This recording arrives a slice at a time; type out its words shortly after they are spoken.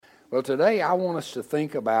Well, today I want us to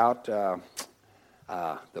think about the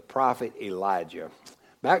prophet Elijah.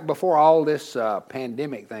 Back before all this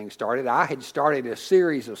pandemic thing started, I had started a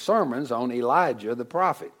series of sermons on Elijah the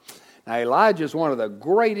prophet. Now, Elijah is one of the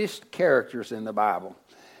greatest characters in the Bible.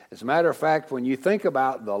 As a matter of fact, when you think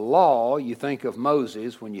about the law, you think of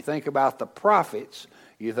Moses. When you think about the prophets,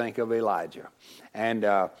 you think of Elijah. And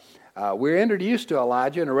we're introduced to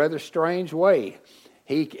Elijah in a rather strange way.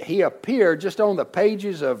 He appeared just on the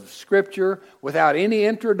pages of Scripture without any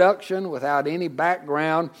introduction, without any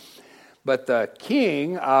background. But the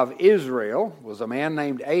king of Israel was a man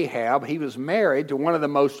named Ahab. He was married to one of the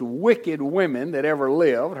most wicked women that ever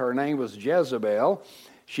lived. Her name was Jezebel.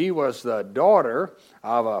 She was the daughter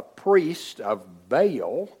of a priest of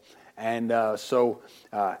Baal. And so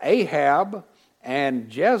Ahab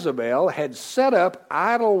and Jezebel had set up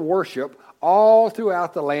idol worship all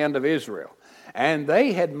throughout the land of Israel. And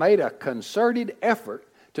they had made a concerted effort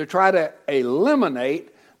to try to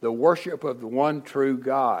eliminate the worship of the one true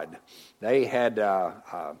God. They had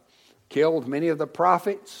killed many of the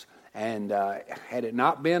prophets, and had it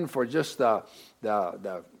not been for just the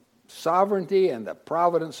sovereignty and the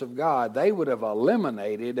providence of God, they would have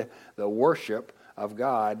eliminated the worship of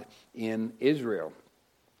God in Israel.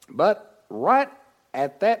 But right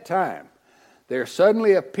at that time, there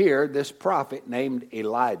suddenly appeared this prophet named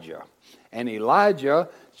Elijah. And Elijah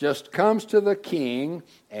just comes to the king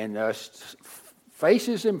and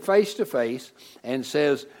faces him face to face and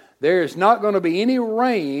says, "There is not going to be any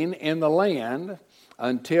rain in the land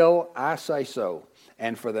until I say so."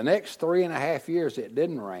 And for the next 3.5 years, it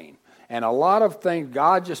didn't rain. And a lot of things,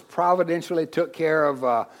 God just providentially took care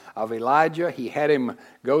of Elijah. He had him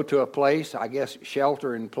go to a place, I guess,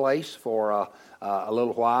 shelter in place for a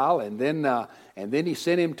little while. And then he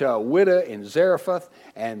sent him to a widow in Zarephath.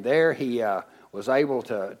 And there he was able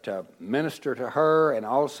to minister to her and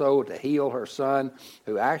also to heal her son,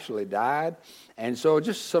 who actually died. And so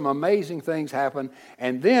just some amazing things happened.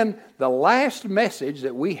 And then the last message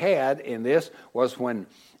that we had in this was when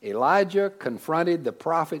Elijah confronted the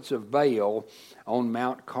prophets of Baal on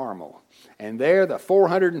Mount Carmel. And there, the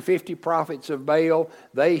 450 prophets of Baal,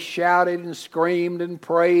 they shouted and screamed and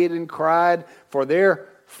prayed and cried for their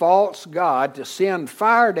false god to send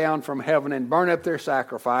fire down from heaven and burn up their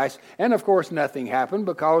sacrifice. And of course, nothing happened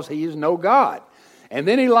because he is no God. And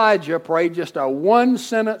then Elijah prayed just a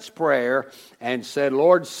one-sentence prayer and said,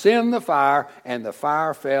 "Lord, send the fire." And the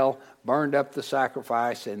fire fell, burned up the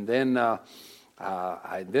sacrifice, and then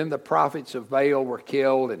the prophets of Baal were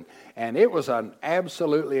killed, and it was an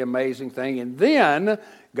absolutely amazing thing. And then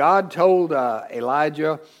God told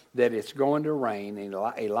Elijah that it's going to rain. And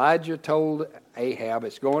Elijah told Ahab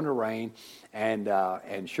it's going to rain, and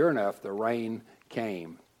sure enough, the rain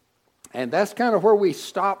came. And that's kind of where we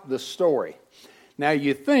stop the story. Now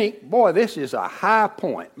you think, boy, this is a high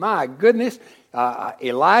point. My goodness.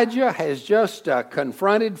 Elijah has just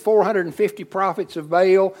confronted 450 prophets of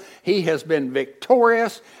Baal. He has been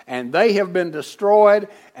victorious, and they have been destroyed.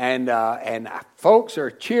 And folks are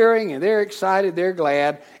cheering, and they're excited, they're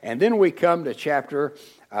glad. And then we come to chapter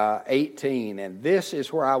 18, and this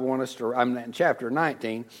is where I want us to. I'm in chapter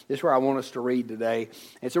 19. This is where I want us to read today.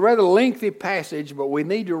 It's a rather lengthy passage, but we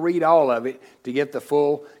need to read all of it to get the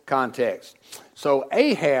full context. So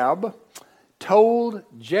Ahab told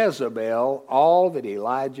Jezebel all that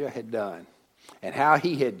Elijah had done and how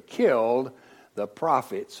he had killed the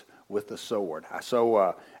prophets with the sword.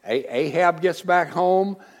 So Ahab gets back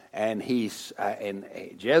home, and and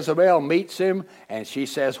Jezebel meets him, and she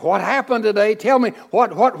says, "What happened today? Tell me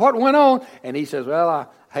what went on." And he says, "Well, I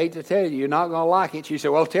hate to tell you, you're not going to like it." She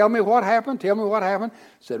said, "Well, tell me what happened. Tell me what happened."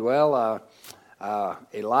 He said, "Well,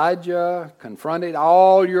 Elijah confronted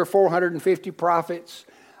all your 450 prophets."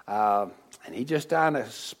 And he just kind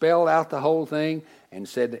of spelled out the whole thing and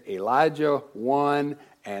said, "Elijah won,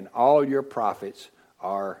 and all your prophets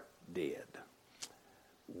are dead."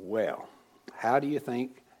 Well, how do you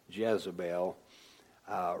think Jezebel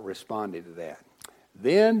responded to that?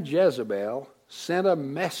 Then Jezebel sent a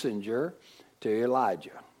messenger to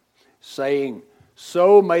Elijah, saying,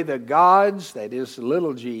 "So may the gods," that is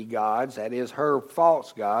little g gods, that is her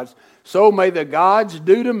false gods, "so may the gods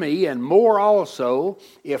do to me, and more also,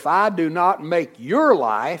 if I do not make your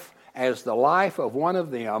life as the life of one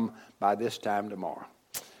of them by this time tomorrow."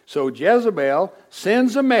 So Jezebel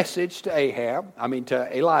sends a message to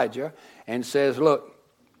Elijah, and says, "Look,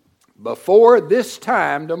 before this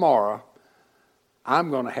time tomorrow,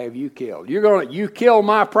 I'm going to have you killed. You kill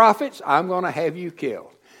my prophets, I'm going to have you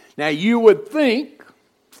killed." Now you would think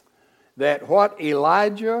that what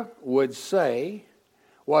Elijah would say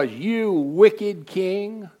was, "You wicked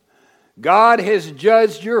king, God has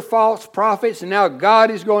judged your false prophets, and now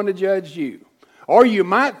God is going to judge you. Or you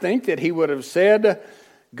might think that he would have said,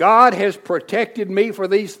 God has protected me for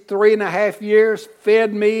these 3.5 years,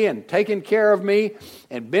 fed me and taken care of me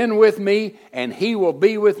and been with me, and he will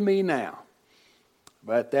be with me now.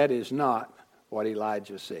 But that is not what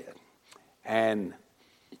Elijah said. And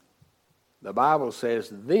the Bible says,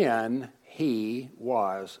 then he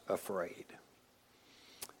was afraid.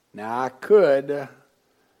 Now I could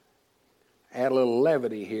add a little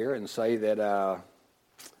levity here and say that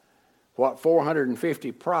what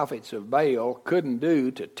 450 prophets of Baal couldn't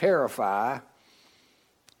do to terrify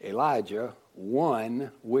Elijah,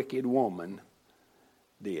 one wicked woman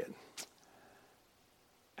did.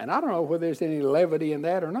 And I don't know whether there's any levity in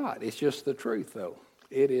that or not. It's just the truth, though.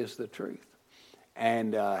 It is the truth.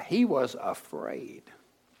 And he was afraid.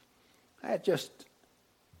 That just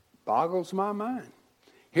boggles my mind.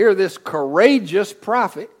 Here, this courageous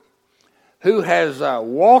prophet who has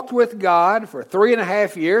walked with God for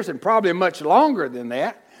 3.5 years, and probably much longer than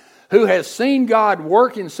that, who has seen God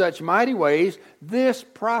work in such mighty ways, this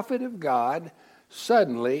prophet of God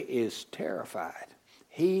suddenly is terrified.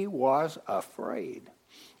 He was afraid.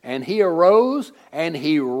 And he arose and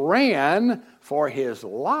he ran for his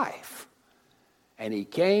life. And he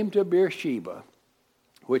came to Beersheba,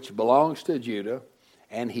 which belongs to Judah,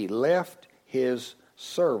 and he left his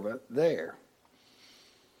servant there.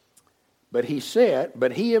 But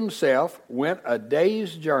he himself went a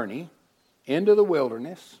day's journey into the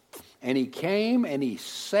wilderness, and he came and he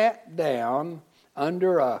sat down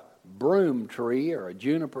under a broom tree or a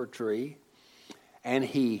juniper tree, and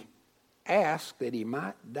he asked that he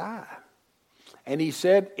might die. And he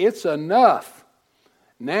said, it's enough.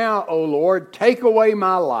 Now, O Lord, take away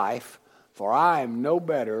my life, for I am no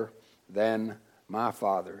better than my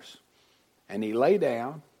fathers. And he lay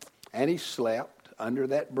down and he slept under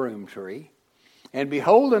that broom tree. And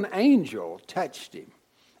behold, an angel touched him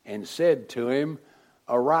and said to him,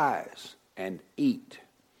 arise and eat.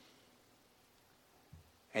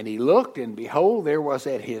 And he looked, and behold, there was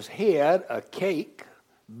at his head a cake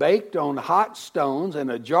baked on hot stones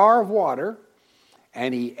and a jar of water.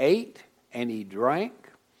 And he ate and he drank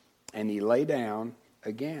and he lay down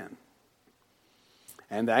again.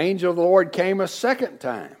 And the angel of the Lord came a second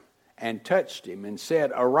time and touched him and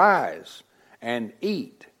said, arise and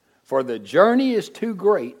eat, for the journey is too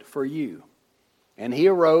great for you. And he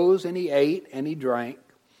arose and he ate and he drank.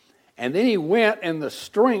 And then he went in the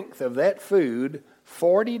strength of that food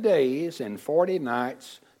 40 days and 40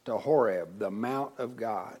 nights to Horeb, the mount of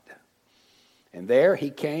God. And there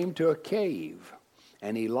he came to a cave,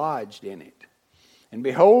 and he lodged in it. And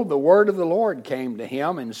behold, the word of the Lord came to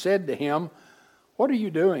him and said to him, what are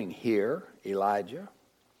you doing here, Elijah?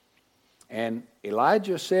 And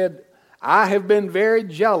Elijah said, I have been very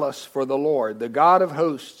jealous for the Lord, the God of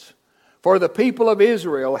hosts. For the people of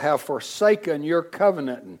Israel have forsaken your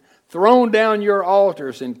covenant and thrown down your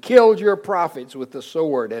altars and killed your prophets with the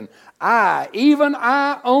sword. And I, even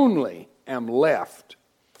I only, am left.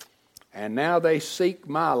 And now they seek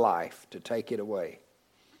my life to take it away.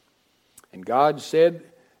 And God said,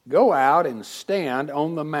 go out and stand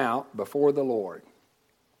on the mount before the Lord.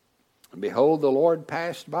 And behold, the Lord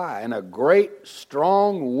passed by, and a great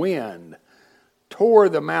strong wind tore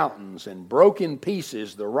the mountains and broke in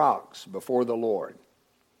pieces the rocks before the Lord.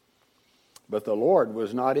 But the Lord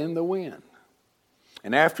was not in the wind.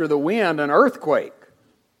 And after the wind, an earthquake.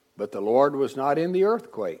 But the Lord was not in the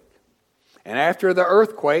earthquake. And after the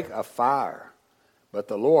earthquake, a fire. But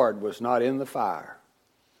the Lord was not in the fire.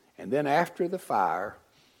 And then after the fire,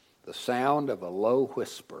 the sound of a low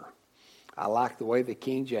whisper. I like the way the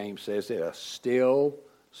King James says it, a still,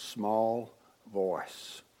 small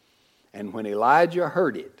voice. And when Elijah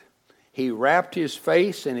heard it, he wrapped his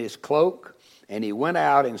face in his cloak, and he went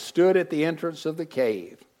out and stood at the entrance of the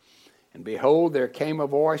cave. And behold, there came a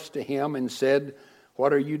voice to him and said,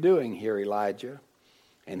 what are you doing here, Elijah?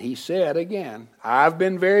 And he said again, I've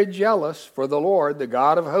been very jealous for the Lord, the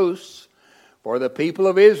God of hosts. For the people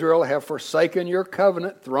of Israel have forsaken your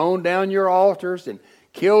covenant, thrown down your altars, and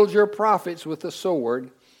killed your prophets with the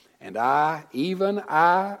sword. And I, even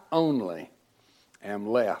I only, am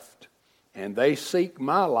left. And they seek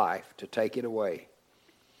my life to take it away.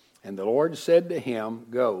 And the Lord said to him,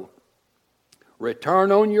 go,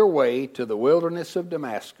 return on your way to the wilderness of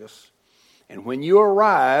Damascus. And when you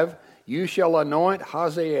arrive, you shall anoint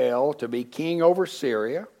Hazael to be king over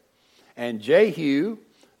Syria. And Jehu,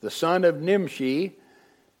 the son of Nimshi,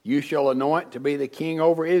 you shall anoint to be the king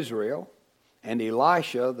over Israel. And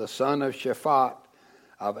Elisha, the son of Shaphat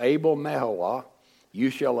of Abel Meholah, you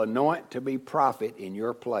shall anoint to be prophet in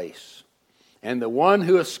your place. And the one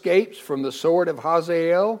who escapes from the sword of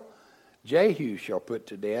Hazael, Jehu shall put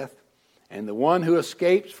to death. And the one who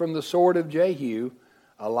escapes from the sword of Jehu,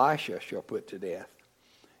 Elisha shall put to death.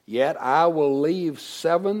 Yet I will leave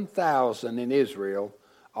 7,000 in Israel,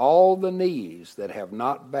 all the knees that have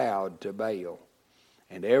not bowed to Baal,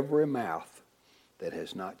 and every mouth that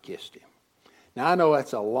has not kissed him. Now I know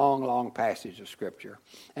that's a long, long passage of Scripture,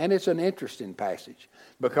 and it's an interesting passage,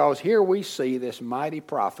 because here we see this mighty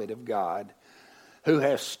prophet of God who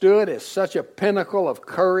has stood as such a pinnacle of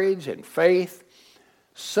courage and faith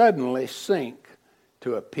suddenly sink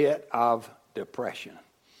to a pit of depression.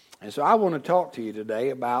 And so I want to talk to you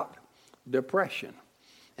today about depression.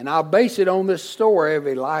 And I'll base it on this story of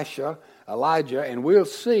Elijah, and we'll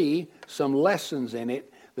see some lessons in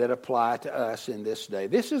it that apply to us in this day.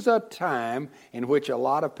 This is a time in which a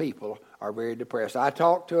lot of people are very depressed. I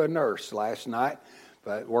talked to a nurse last night,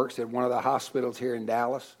 but works at one of the hospitals here in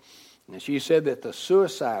Dallas, and she said that the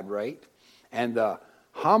suicide rate and the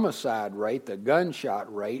homicide rate, the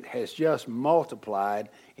gunshot rate, has just multiplied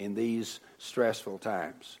in these stressful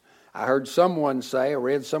times. I heard someone say, I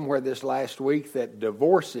read somewhere this last week, that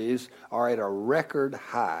divorces are at a record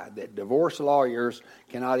high, that divorce lawyers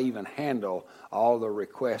cannot even handle all the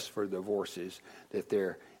requests for divorces that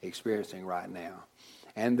they're experiencing right now.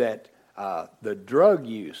 And that the drug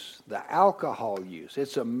use, the alcohol use,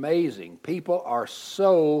 it's amazing. People are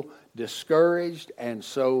so discouraged and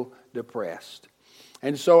so depressed.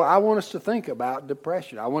 And so I want us to think about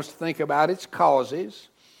depression. I want us to think about its causes.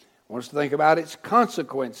 I want us to think about its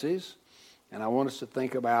consequences. And I want us to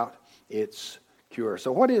think about its cure.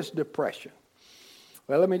 So what is depression?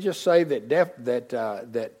 Well, let me just say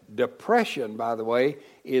that depression, by the way,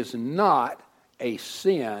 is not a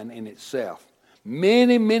sin in itself.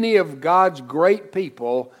 Many, many of God's great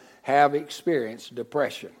people have experienced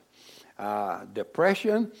depression.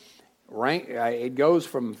 Depression, it goes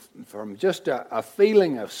from just a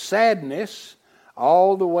feeling of sadness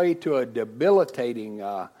all the way to a debilitating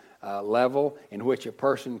level in which a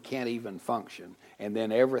person can't even function, and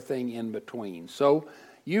then everything in between. So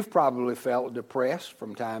you've probably felt depressed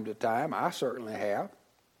from time to time. I certainly have.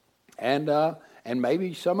 And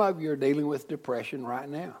maybe some of you are dealing with depression right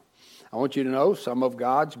now. I want you to know some of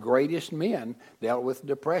God's greatest men dealt with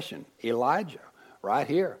depression. Elijah, right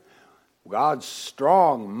here. God's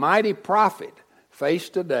strong, mighty prophet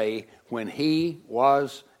faced a day when he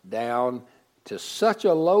was down to such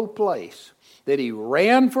a low place that he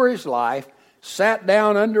ran for his life, sat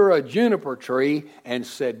down under a juniper tree, and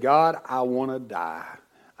said, God, I want to die.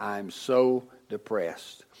 I'm so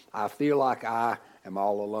depressed. I feel like I am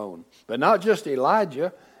all alone. But not just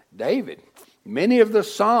Elijah, David. Many of the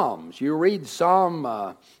Psalms, you read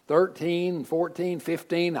Psalm 13, 14,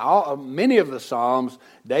 15, many of the Psalms,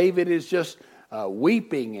 David is just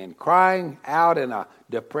weeping and crying out in a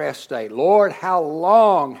depressed state. Lord, how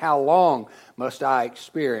long must I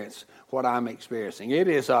experience what I'm experiencing? It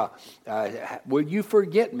is will you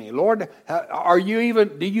forget me? Lord,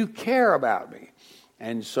 do you care about me?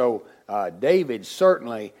 And so David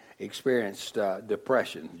certainly experienced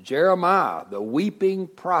depression. Jeremiah, the weeping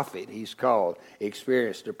prophet, he's called,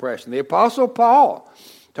 experienced depression. The Apostle Paul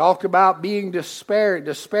talked about being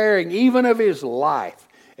despairing even of his life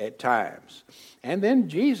at times. And then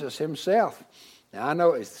Jesus himself. Now I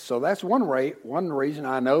know, so that's one reason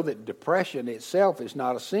I know that depression itself is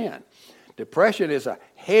not a sin. Depression is a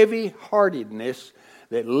heavy-heartedness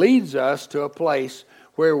that leads us to a place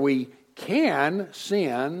where we can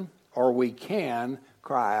sin or we can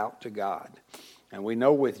cry out to God. And we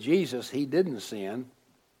know with Jesus, he didn't sin,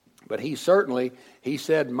 but he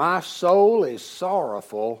said, my soul is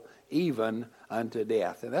sorrowful even unto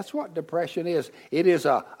death. And that's what depression is. It is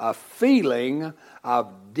a feeling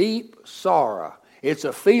of deep sorrow. It's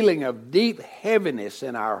a feeling of deep heaviness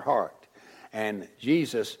in our heart. And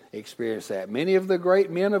Jesus experienced that. Many of the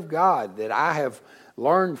great men of God that I have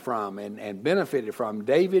learned from and benefited from,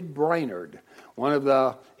 David Brainerd,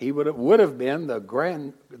 he would have been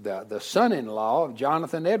the son-in-law of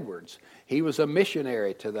Jonathan Edwards. He was a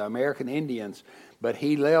missionary to the American Indians, but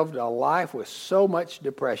he lived a life with so much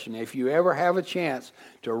depression. If you ever have a chance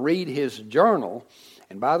to read his journal,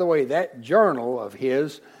 and by the way, that journal of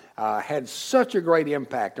his had such a great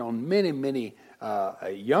impact on many, many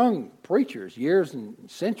young preachers years and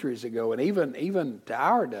centuries ago, and even to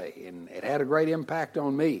our day, and it had a great impact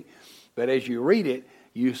on me. But as you read it,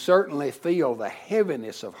 you certainly feel the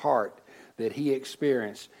heaviness of heart that he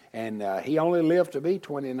experienced. And he only lived to be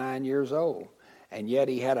 29 years old. And yet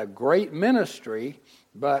he had a great ministry,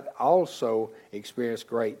 but also experienced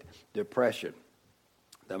great depression.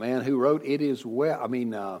 The man who wrote It Is Well,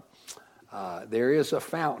 There is a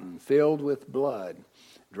fountain filled with blood,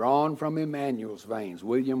 drawn from Emmanuel's veins.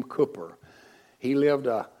 William Cooper, he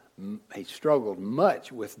struggled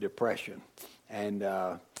much with depression, and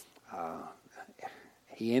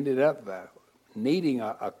he ended up needing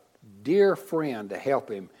a dear friend to help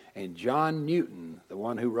him. And John Newton, the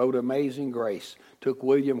one who wrote Amazing Grace, took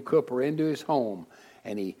William Cooper into his home,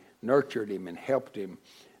 and he nurtured him and helped him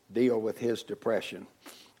deal with his depression.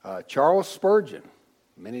 Charles Spurgeon,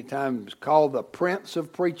 many times called the Prince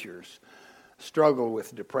of Preachers, struggled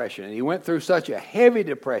with depression. And he went through such a heavy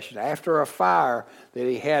depression after a fire that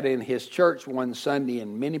he had in his church one Sunday,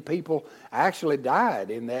 and many people actually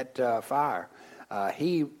died in that fire.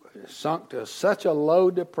 He sunk to such a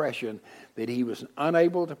low depression that he was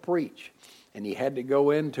unable to preach, and he had to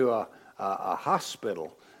go into a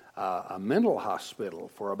hospital, a mental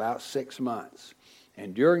hospital, for about 6 months.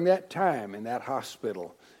 And during that time in that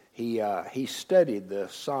hospital, he studied the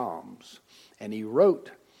Psalms, and he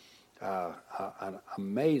wrote an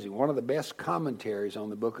amazing, one of the best commentaries on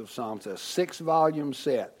the book of Psalms, a 6-volume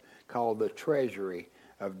set called The Treasury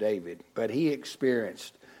of David. But he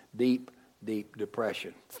experienced deep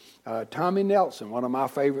depression. Tommy Nelson, one of my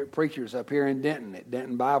favorite preachers up here in Denton, at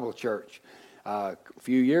Denton Bible Church, a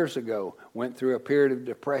few years ago, went through a period of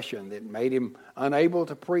depression that made him unable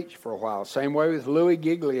to preach for a while. Same way with Louis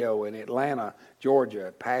Giglio in Atlanta,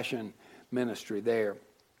 Georgia, Passion Ministry there.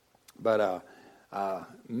 But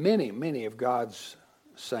many of God's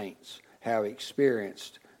saints have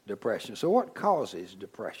experienced depression. So what causes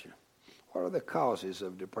depression? What are the causes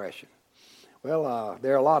of depression? Well,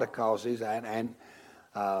 there are a lot of causes, and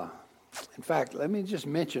in fact, let me just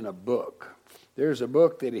mention a book. There's a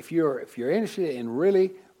book that if you're interested in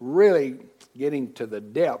really getting to the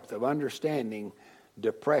depth of understanding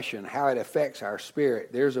depression, how it affects our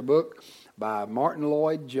spirit, there's a book by Martin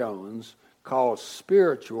Lloyd-Jones called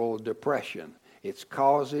Spiritual Depression: Its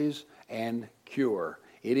Causes and Cure.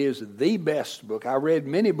 It is the best book. I read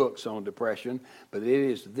many books on depression, but it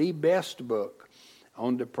is the best book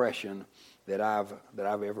on depression that I've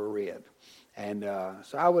ever read. And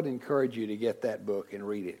so I would encourage you to get that book and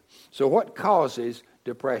read it. So what causes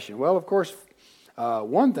depression? Well, of course,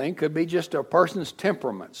 one thing could be just a person's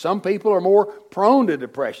temperament. Some people are more prone to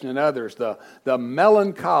depression than others. The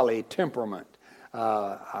melancholy temperament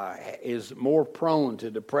is more prone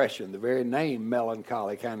to depression. The very name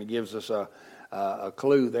melancholy kind of gives us a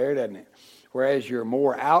clue there, doesn't it? Whereas your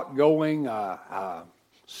more outgoing,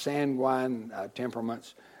 sanguine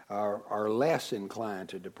temperaments are less inclined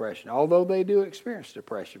to depression, although they do experience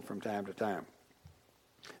depression from time to time.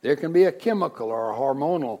 There can be a chemical or a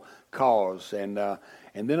hormonal cause, and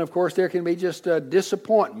then, of course, there can be just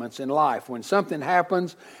disappointments in life. When something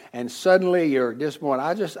happens and suddenly you're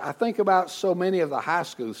disappointed. I think about so many of the high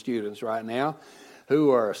school students right now who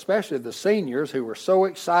are, especially the seniors, who were so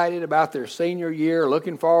excited about their senior year,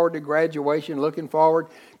 looking forward to graduation, looking forward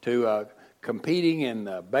to competing in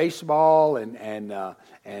baseball and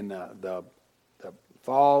the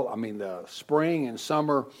fall, the spring and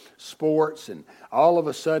summer sports, and all of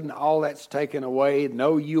a sudden all that's taken away,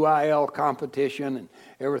 no UIL competition and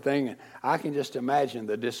everything. And I can just imagine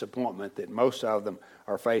the disappointment that most of them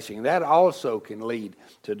are facing. That also can lead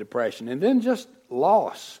to depression. And then just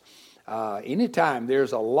loss. Anytime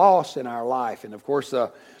there's a loss in our life, and of course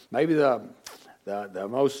maybe the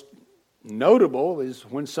most notable is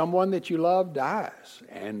when someone that you love dies,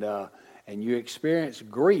 and you experience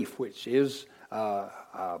grief, which is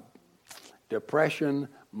depression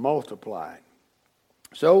multiplied.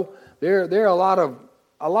 So there are a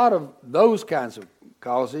lot of those kinds of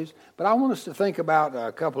causes, but I want us to think about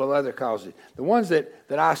a couple of other causes. The ones that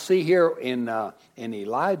I see here in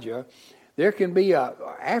Elijah, there can be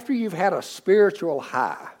after you've had a spiritual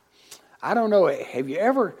high. I don't know, have you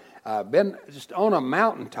ever been just on a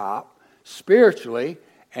mountaintop spiritually,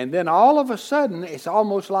 and then all of a sudden it's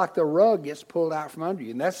almost like the rug gets pulled out from under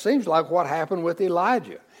you? And that seems like what happened with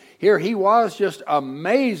Elijah. Here he was, just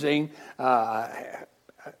amazing,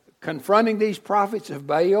 confronting these prophets of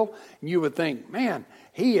Baal, and you would think, man,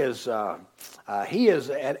 he is at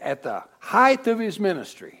the height of his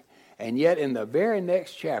ministry. And yet in the very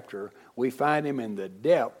next chapter, we find him in the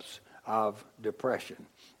depths of depression.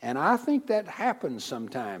 And I think that happens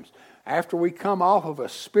sometimes. After we come off of a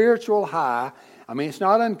spiritual high, it's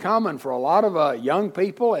not uncommon for a lot of young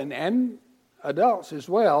people and adults as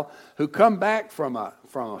well who come back from a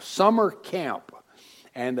summer camp,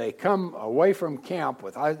 and they come away from camp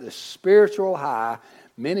with this spiritual high.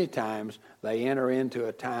 Many times they enter into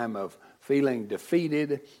a time of feeling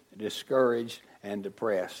defeated, discouraged, and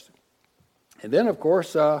depressed. And then, of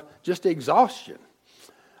course, just exhaustion.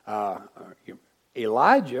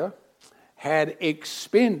 Elijah had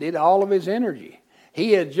expended all of his energy.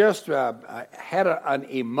 He had just had an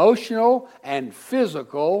emotional and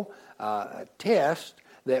physical test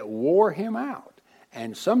that wore him out.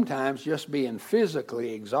 And sometimes just being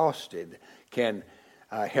physically exhausted can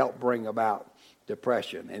help bring about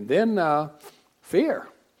depression. And then fear.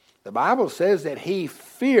 The Bible says that he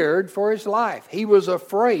feared for his life. He was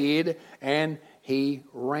afraid and he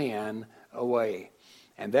ran away.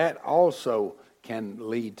 And that also can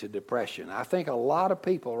lead to depression. I think a lot of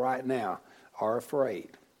people right now are afraid.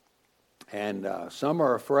 And some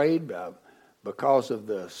are afraid because of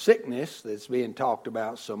the sickness that's being talked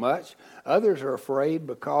about so much. Others are afraid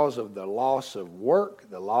because of the loss of work,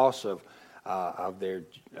 the loss of their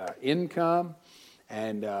income.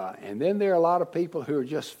 And then there are a lot of people who are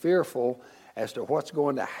just fearful as to what's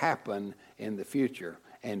going to happen in the future.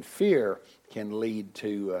 And fear can lead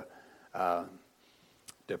to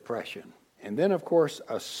depression. And then, of course,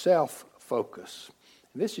 a self-focus.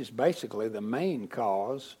 This is basically the main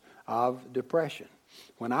cause of depression.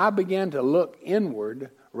 When I began to look inward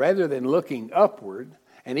rather than looking upward,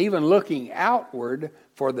 and even looking outward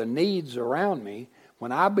for the needs around me,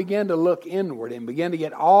 when I began to look inward and began to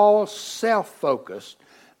get all self-focused,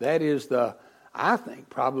 that is I think,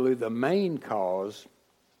 probably the main cause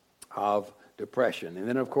of depression. And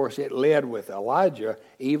then, of course, it led with Elijah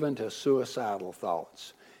even to suicidal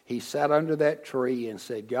thoughts. He sat under that tree and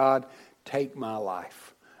said, God, take my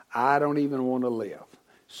life. I don't even want to live.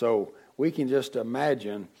 So we can just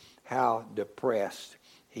imagine how depressed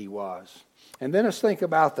he was. And then let's think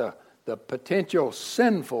about the potential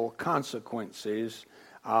sinful consequences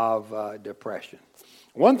of depression.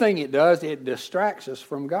 One thing it does, it distracts us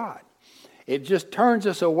from God. It just turns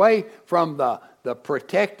us away from the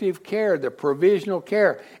protective care, the provisional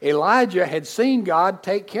care. Elijah had seen God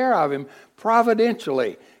take care of him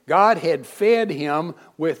providentially. God had fed him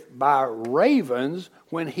by ravens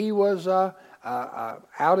when he was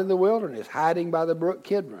out in the wilderness, hiding by the brook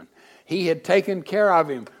Kidron. He had taken care of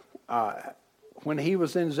him when he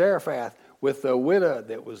was in Zarephath with the widow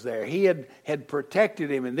that was there. He had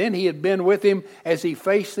protected him, and then he had been with him as he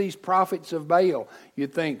faced these prophets of Baal.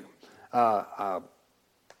 You'd think,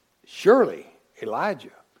 surely, Elijah,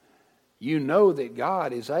 you know that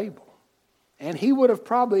God is able. And he would have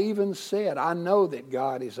probably even said, I know that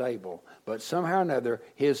God is able. But somehow or another,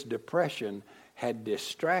 his depression had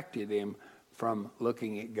distracted him from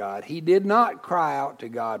looking at God. He did not cry out to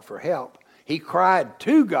God for help. He cried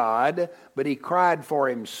to God, but he cried for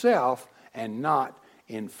himself and not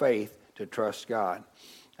in faith to trust God.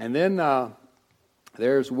 And then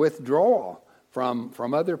there's withdrawal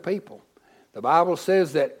from other people. The Bible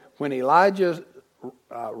says that when Elijah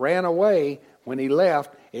ran away, when he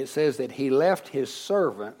left, it says that he left his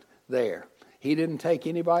servant there. He didn't take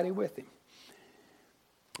anybody with him.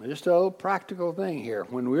 Just a little practical thing here.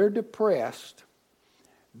 When we're depressed,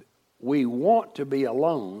 we want to be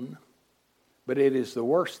alone, but it is the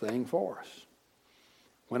worst thing for us.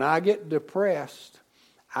 When I get depressed,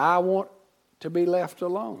 I want to be left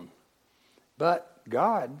alone. But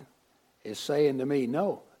God is saying to me,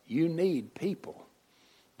 no, you need people.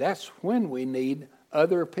 That's when we need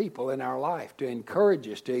other people in our life to encourage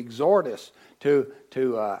us, to exhort us, to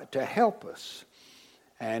help us.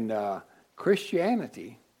 And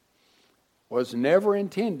Christianity was never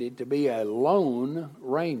intended to be a lone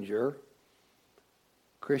ranger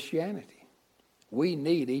Christianity. We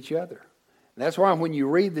need each other. And that's why when you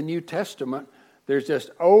read the New Testament, there's just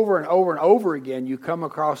over and over and over again you come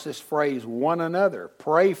across this phrase, one another.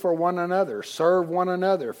 Pray for one another. Serve one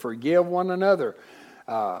another. Forgive one another.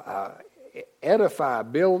 Edify,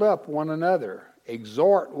 build up one another.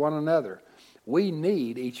 Exhort one another. We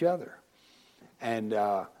need each other. And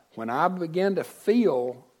when I begin to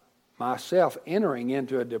feel myself entering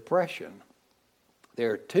into a depression,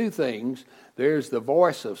 there are two things. There's the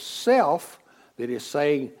voice of self that is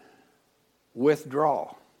saying,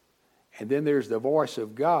 withdraw. And then there's the voice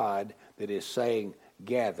of God that is saying,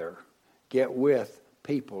 gather. Get with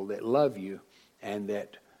people that love you and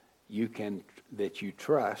that you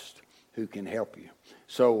trust who can help you.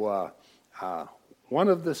 So one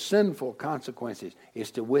of the sinful consequences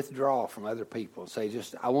is to withdraw from other people. Say,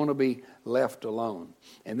 I want to be left alone.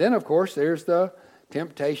 And then, of course, there's the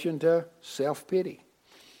temptation to self-pity.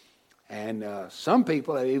 And some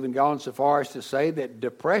people have even gone so far as to say that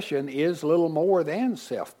depression is little more than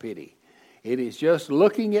self-pity. It is just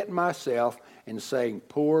looking at myself and saying,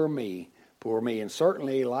 poor me, poor me. And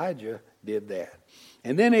certainly Elijah did that.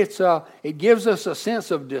 And then it gives us a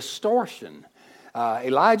sense of distortion.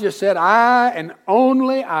 Elijah said, I and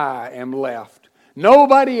only I am left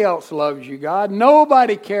Nobody else loves you, God.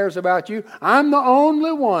 Nobody cares about you. I'm the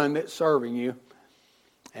only one that's serving you.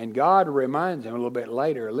 And God reminds him a little bit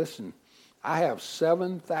later, listen, I have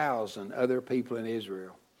 7,000 other people in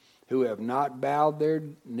Israel who have not bowed their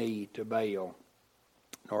knee to Baal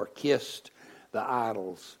nor kissed the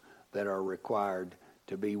idols that are required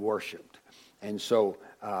to be worshipped. And so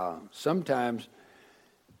sometimes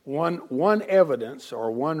one evidence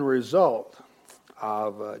or one result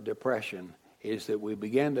of depression is that we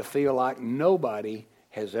begin to feel like nobody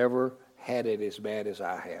has ever had it as bad as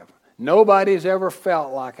I have. Nobody's ever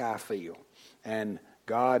felt like I feel. And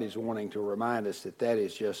God is wanting to remind us that that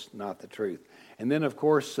is just not the truth. And then, of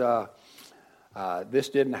course, this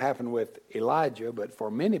didn't happen with Elijah, but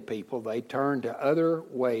for many people, they turn to other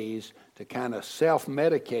ways to kind of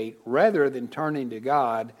self-medicate. Rather than turning to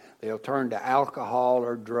God, they'll turn to alcohol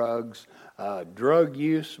or drugs. Drug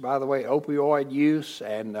use, by the way, opioid use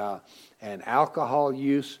and alcohol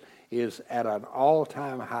use is at an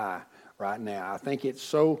all-time high right now. I think it's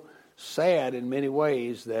so sad in many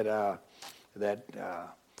ways that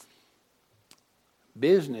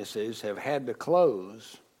businesses have had to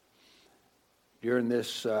close during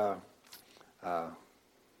this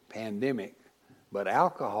pandemic, but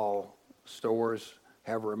alcohol stores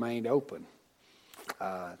have remained open.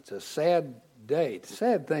 It's a sad day. It's a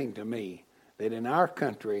sad thing to me that in our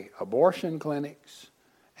country, abortion clinics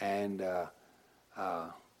and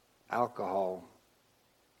alcohol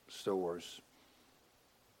stores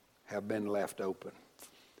have been left open,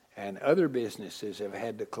 and other businesses have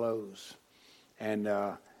had to close. And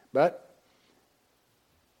but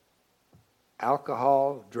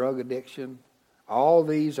alcohol, drug addiction, all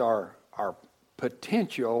these are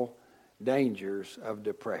potential dangers of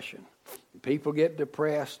depression. People get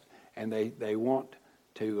depressed and they want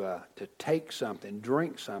to take something,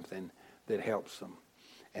 drink something that helps them.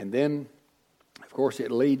 And then, of course, it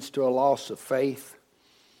leads to a loss of faith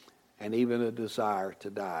and even a desire to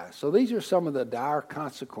die. So these are some of the dire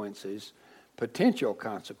consequences, potential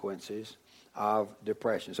consequences of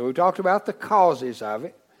depression. So we talked about the causes of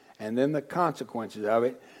it and then the consequences of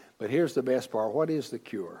it. But here's the best part. What is the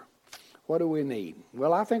cure? What do we need?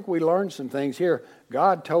 Well, I think we learned some things here.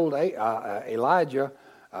 God told Elijah,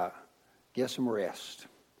 get some rest.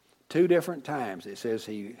 2 different times it says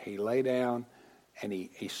he lay down and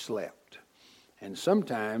he slept. And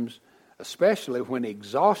sometimes, especially when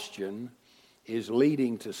exhaustion is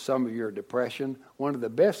leading to some of your depression, one of the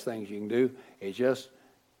best things you can do is just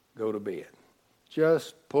go to bed.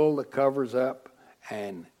 Just pull the covers up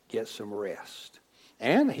and get some rest.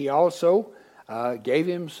 And he also gave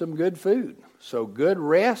him some good food. So good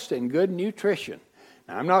rest and good nutrition.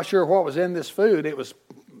 Now, I'm not sure what was in this food. It was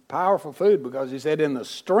powerful food because he said in the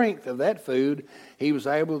strength of that food, he was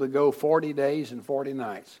able to go 40 days and 40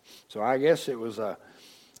 nights. So I guess it was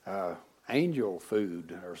angel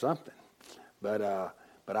food or something. But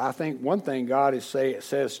I think one thing God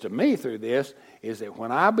says to me through this is that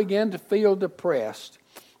when I begin to feel depressed,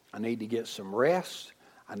 I need to get some rest.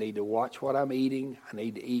 I need to watch what I'm eating. I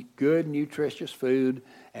need to eat good, nutritious food,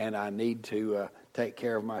 and I need to take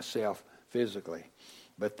care of myself physically.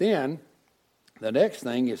 But then, the next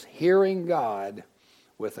thing is hearing God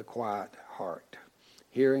with a quiet heart.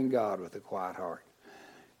 Hearing God with a quiet heart.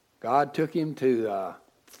 God took him to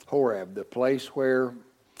Horeb, the place where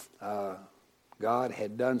God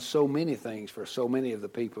had done so many things for so many of the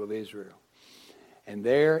people of Israel. And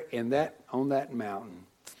there, on that mountain,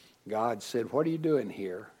 God said, "What are you doing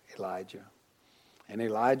here, Elijah?" And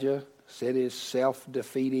Elijah said his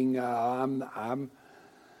self-defeating,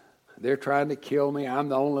 they're trying to kill me. I'm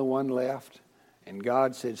the only one left. And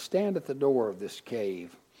God said, "Stand at the door of this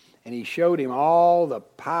cave." And he showed him all the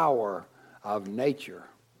power of nature.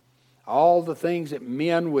 All the things that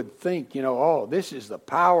men would think, oh, this is the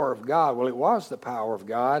power of God. Well, it was the power of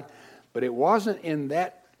God, but it wasn't in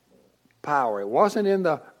that power. It wasn't in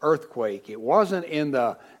the earthquake. It wasn't in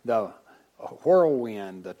the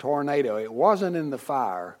whirlwind, the tornado. It wasn't in the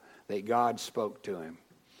fire that God spoke to him.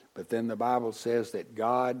 But then the Bible says that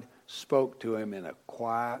God spoke to him in a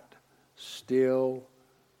quiet, still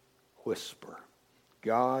whisper.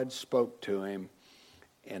 God spoke to him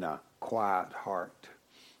in a quiet heart.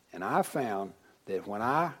 And I found that when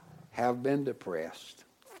I have been depressed,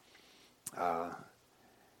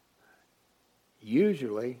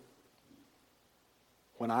 usually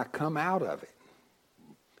when I come out of it,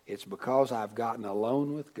 it's because I've gotten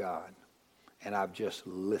alone with God and I've just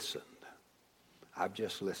listened. I've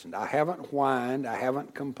just listened. I haven't whined. I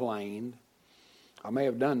haven't complained. I may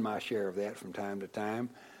have done my share of that from time to time,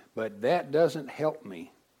 but that doesn't help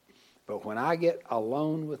me. But when I get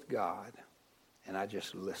alone with God and I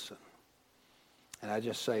just listen, And I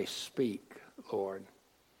just say, speak, Lord.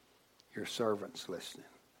 Your servant's listening.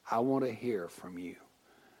 I want to hear from you.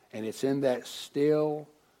 And it's in that still,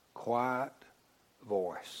 quiet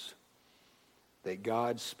voice that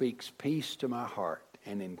God speaks peace to my heart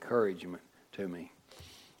and encouragement to me.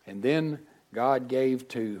 And then God gave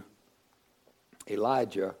to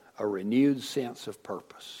Elijah a renewed sense of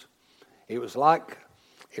purpose. It was like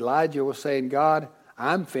Elijah was saying, God,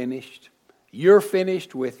 I'm finished. You're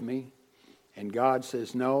finished with me. And God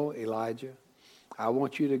says, no, Elijah, I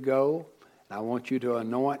want you to go, and I want you to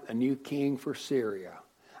anoint a new king for Syria.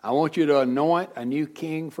 I want you to anoint a new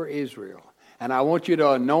king for Israel. And I want you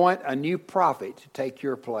to anoint a new prophet to take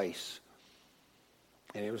your place.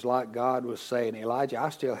 And it was like God was saying, Elijah, I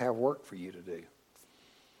still have work for you to do.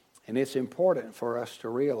 And it's important for us to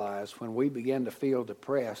realize when we begin to feel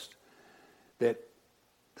depressed that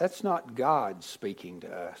that's not God speaking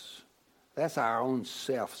to us. That's our own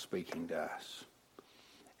self speaking to us.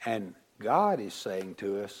 And God is saying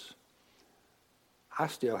to us, I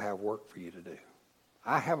still have work for you to do.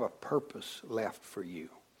 I have a purpose left for you.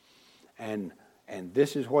 And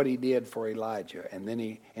this is what he did for Elijah. And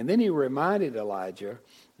then he reminded Elijah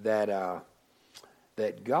that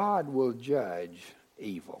God will judge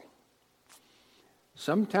evil.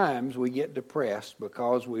 Sometimes we get depressed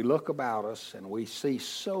because we look about us and we see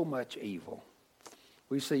so much evil.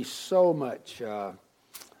 We see so much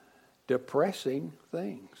depressing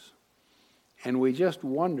things. And we just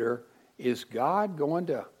wonder, is God going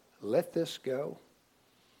to let this go?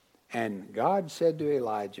 And God said to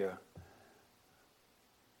Elijah,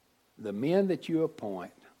 the men that you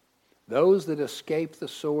appoint, those that escape the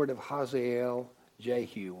sword of Hazael,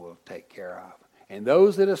 Jehu will take care of. And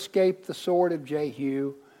those that escape the sword of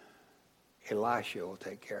Jehu, Elisha will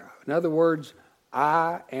take care of. In other words,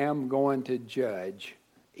 I am going to judge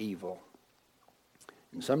evil.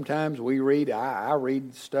 And sometimes we read, I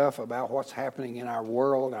read stuff about what's happening in our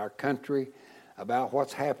world, our country, about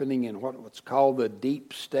what's happening in what's called the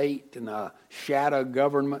deep state and shadow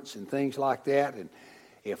governments and things like that. And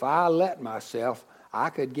if I let myself, I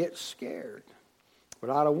could get scared. But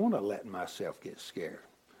I don't want to let myself get scared.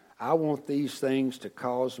 I want these things to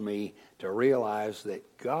cause me to realize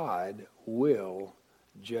that God will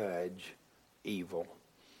judge evil.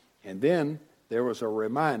 And then there was a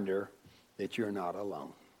reminder that you're not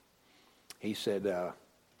alone. He said,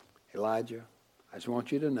 Elijah, I just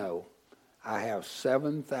want you to know I have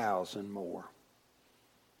 7,000 more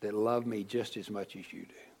that love me just as much as you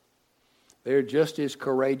do. They're just as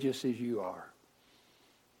courageous as you are.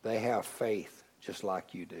 They have faith just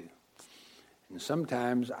like you do. And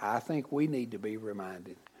sometimes I think we need to be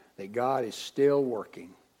reminded that God is still working.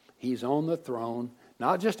 He's on the throne,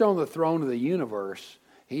 not just on the throne of the universe.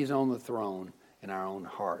 He's on the throne in our own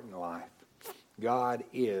heart and life. God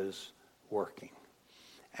is working.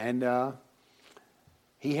 And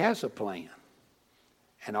he has a plan.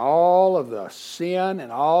 And all of the sin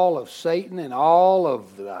and all of Satan and all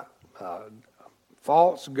of the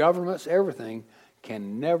false governments, everything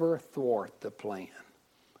can never thwart the plan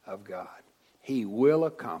of God. He will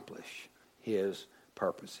accomplish his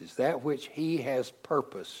purposes. That which he has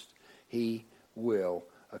purposed, he will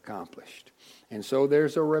accomplish. And so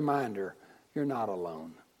there's a reminder, you're not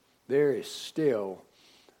alone. There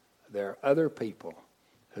are other people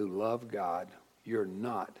who love God. You're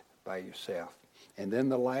not by yourself. And then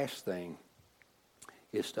the last thing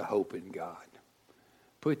is to hope in God.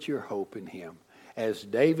 Put your hope in him. As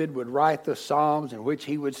David would write the Psalms in which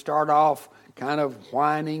he would start off kind of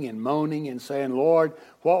whining and moaning and saying, Lord,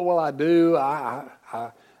 what will I do?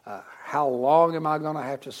 How long am I going to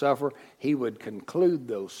have to suffer? He would conclude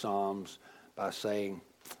those Psalms by saying,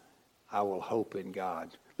 I will hope in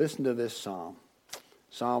God. Listen to this Psalm.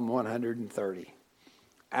 Psalm 130.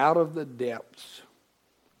 Out of the depths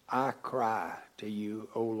I cry to you,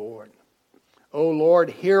 O Lord. O Lord,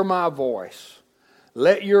 hear my voice.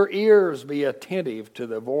 Let your ears be attentive to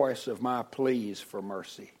the voice of my pleas for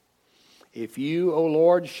mercy. If you, O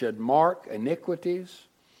Lord, should mark iniquities,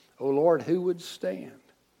 O Lord, who would stand?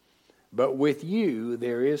 But with you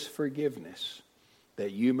there is forgiveness,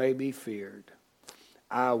 that you may be feared.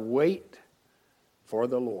 I wait for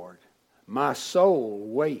the Lord. My soul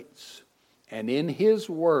waits, and in his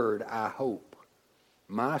word I hope.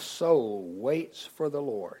 My soul waits for the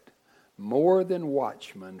Lord, more than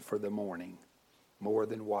watchmen for the morning. More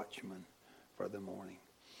than watchmen for the morning.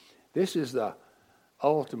 This is the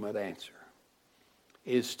ultimate answer,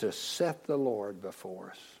 is to set the Lord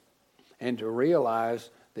before us and to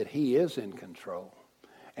realize that he is in control.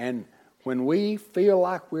 And when we feel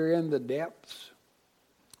like we're in the depths,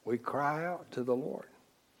 we cry out to the Lord.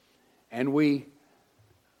 And we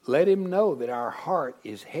let him know that our heart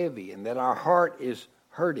is heavy and that our heart is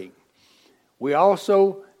hurting. We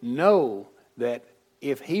also know that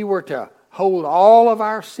if he were to hold all of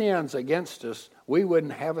our sins against us, we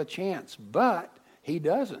wouldn't have a chance. But he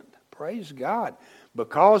doesn't. Praise God.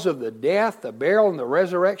 Because of the death, the burial, and the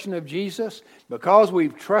resurrection of Jesus, because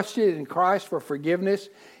we've trusted in Christ for forgiveness,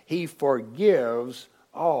 he forgives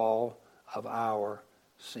all of our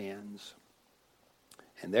sins.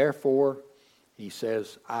 And therefore, he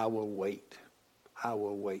says, I will wait. I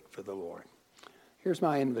will wait for the Lord. Here's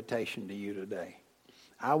my invitation to you today.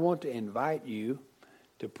 I want to invite you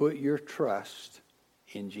to put your trust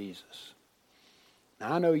in Jesus.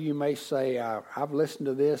 Now, I know you may say, I've listened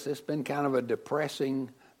to this. It's been kind of a depressing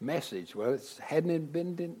message. Well, it hadn't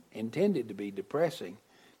been intended to be depressing.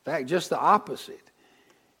 In fact, just the opposite.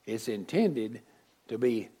 It's intended to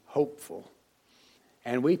be hopeful.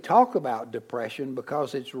 And we talk about depression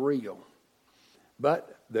because it's real.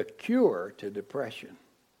 But the cure to depression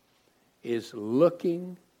is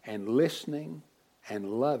looking and listening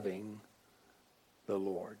and loving the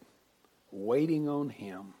Lord, waiting on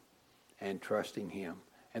him and trusting him.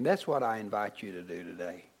 And that's what I invite you to do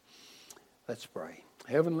today. Let's pray.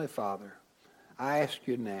 Heavenly Father, I ask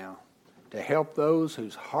you now to help those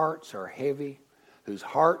whose hearts are heavy, whose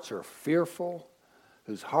hearts are fearful,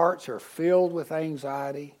 whose hearts are filled with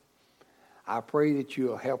anxiety. I pray that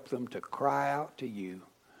you'll help them to cry out to you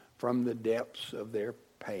from the depths of their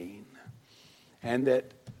pain, and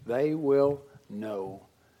that they will know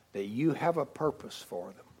that you have a purpose for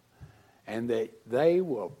them, and that they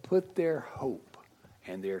will put their hope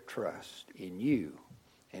and their trust in you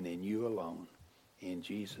and in you alone. In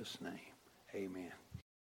Jesus' name, amen.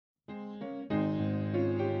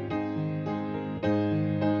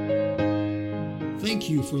 Thank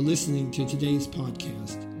you for listening to today's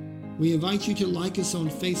podcast. We invite you to like us on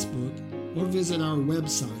Facebook or visit our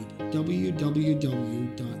website,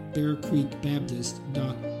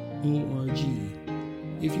 www.bearcreekbaptist.org.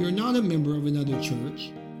 If you're not a member of another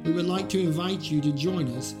church, we would like to invite you to join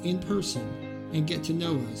us in person and get to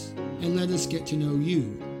know us, and let us get to know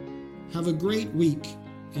you. Have a great week,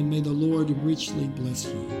 and may the Lord richly bless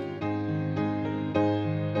you.